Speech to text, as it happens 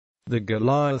The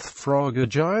Goliath frog, a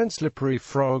giant slippery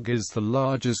frog, is the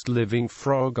largest living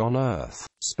frog on Earth.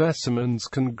 Specimens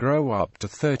can grow up to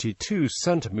 32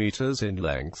 centimeters in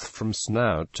length from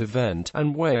snout to vent,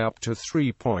 and weigh up to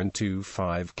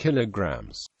 3.25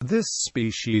 kilograms. This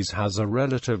species has a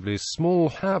relatively small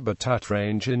habitat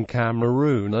range in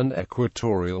Cameroon and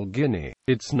Equatorial Guinea.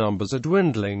 Its numbers are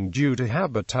dwindling due to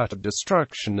habitat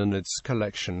destruction and its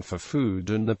collection for food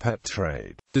and the pet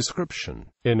trade. Description: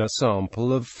 in a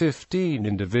sample of 15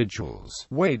 individuals,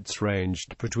 weights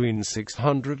ranged between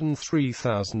 600 and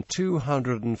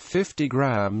 3,250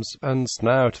 grams, and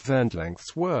snout vent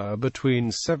lengths were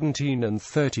between 17 and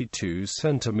 32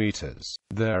 centimeters.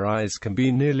 Their eyes can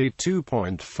be nearly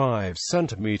 2.5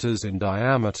 centimeters in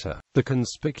diameter. The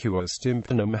conspicuous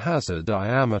tympanum has a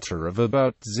diameter of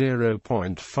about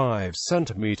 0.5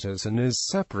 centimeters and is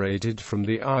separated from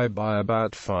the eye by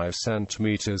about 5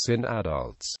 centimeters in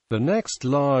adults. The next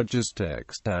largest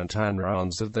extant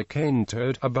anaerons of the cane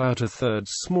toad, about a third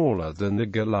smaller than the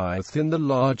Goliath in the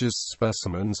largest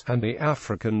specimens, and the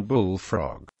African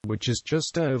bullfrog, which is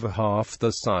just over half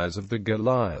the size of the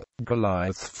Goliath.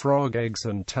 Goliath frog eggs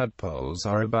and tadpoles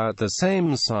are about the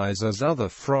same size as other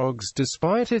frogs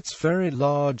despite its very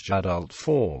large adult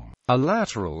form. A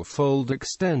lateral fold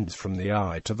extends from the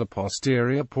eye to the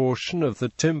posterior portion of the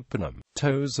tympanum.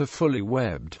 Toes are fully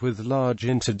webbed with large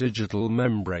interdigital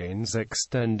membranes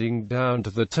extending down to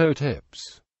the toe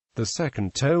tips. The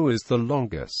second toe is the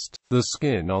longest. The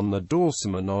skin on the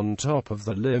dorsum and on top of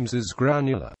the limbs is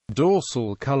granular.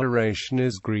 Dorsal coloration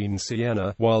is green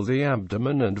sienna, while the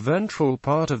abdomen and ventral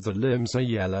part of the limbs are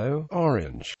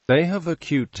yellow-orange. They have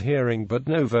acute hearing but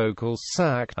no vocal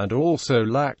sac, and also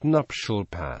lack nuptial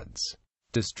pads.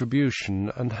 Distribution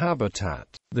and habitat: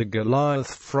 the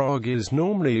Goliath frog is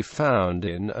normally found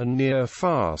in and near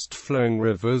fast-flowing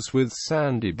rivers with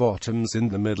sandy bottoms in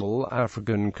the Middle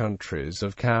African countries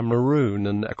of Cameroon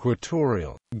and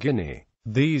Equatorial Guinea.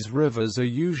 These rivers are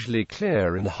usually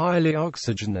clear and highly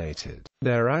oxygenated.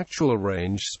 Their actual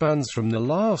range spans from the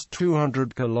last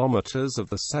 200 kilometers of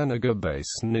the Senegal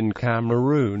Basin in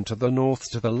Cameroon to the north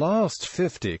to the last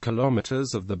 50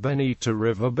 kilometers of the Benita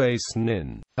River Basin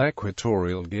in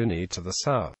Equatorial Guinea to the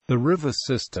south. The river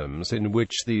systems in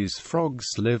which these frogs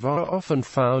live are often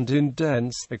found in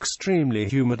dense, extremely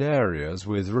humid areas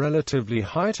with relatively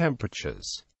high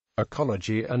temperatures.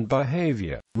 Ecology and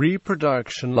behavior.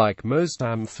 Reproduction: like most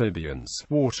amphibians,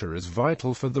 water is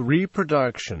vital for the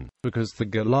reproduction. Because the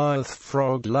Goliath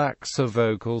frog lacks a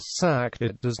vocal sac,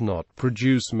 it does not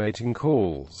produce mating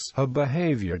calls, a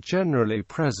behavior generally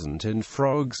present in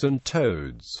frogs and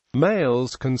toads.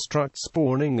 Males construct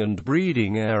spawning and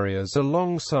breeding areas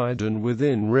alongside and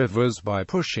within rivers by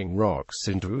pushing rocks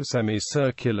into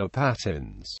semicircular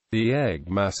patterns. The egg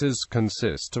masses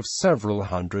consist of several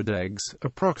hundred eggs,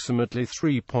 approximately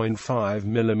 3.5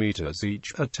 millimeters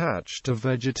each, attached to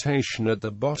vegetation at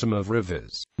the bottom of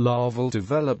rivers. Larval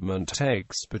development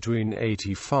takes between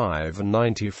 85 and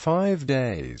 95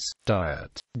 days.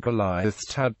 Diet: Goliath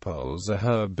tadpoles are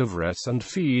herbivorous and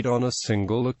feed on a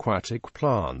single aquatic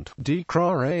plant,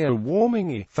 Dicraea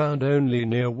warmingi, found only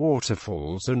near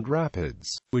waterfalls and rapids,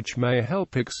 which may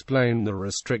help explain the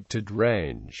restricted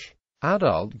range.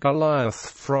 Adult Goliath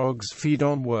frogs feed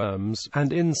on worms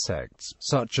and insects,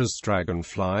 such as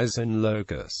dragonflies and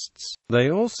locusts. They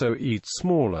also eat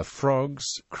smaller frogs,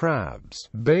 crabs,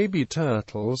 baby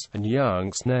turtles, and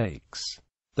young snakes.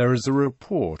 There is a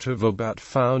report of a bat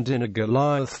found in a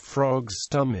Goliath frog's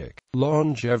stomach.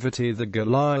 Longevity: the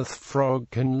Goliath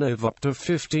frog can live up to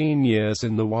 15 years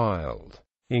in the wild.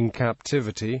 In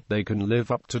captivity, they can live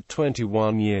up to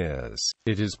 21 years.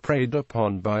 It is preyed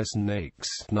upon by snakes,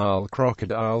 Nile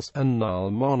crocodiles, and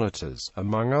Nile monitors,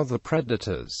 among other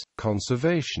predators.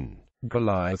 Conservation: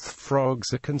 Goliath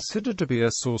frogs are considered to be a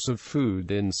source of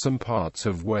food in some parts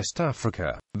of West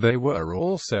Africa. They were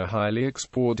also highly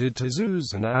exported to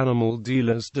zoos and animal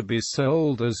dealers to be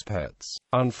sold as pets.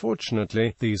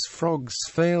 Unfortunately, these frogs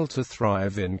fail to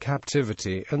thrive in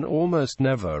captivity and almost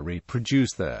never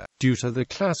reproduce there, due to the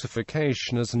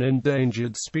classification as an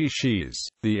endangered species.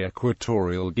 The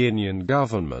Equatorial Guinean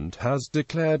government has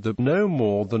declared that no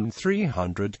more than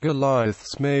 300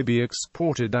 Goliaths may be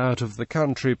exported out of the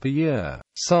country per year.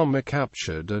 Some are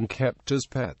captured and kept as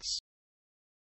pets.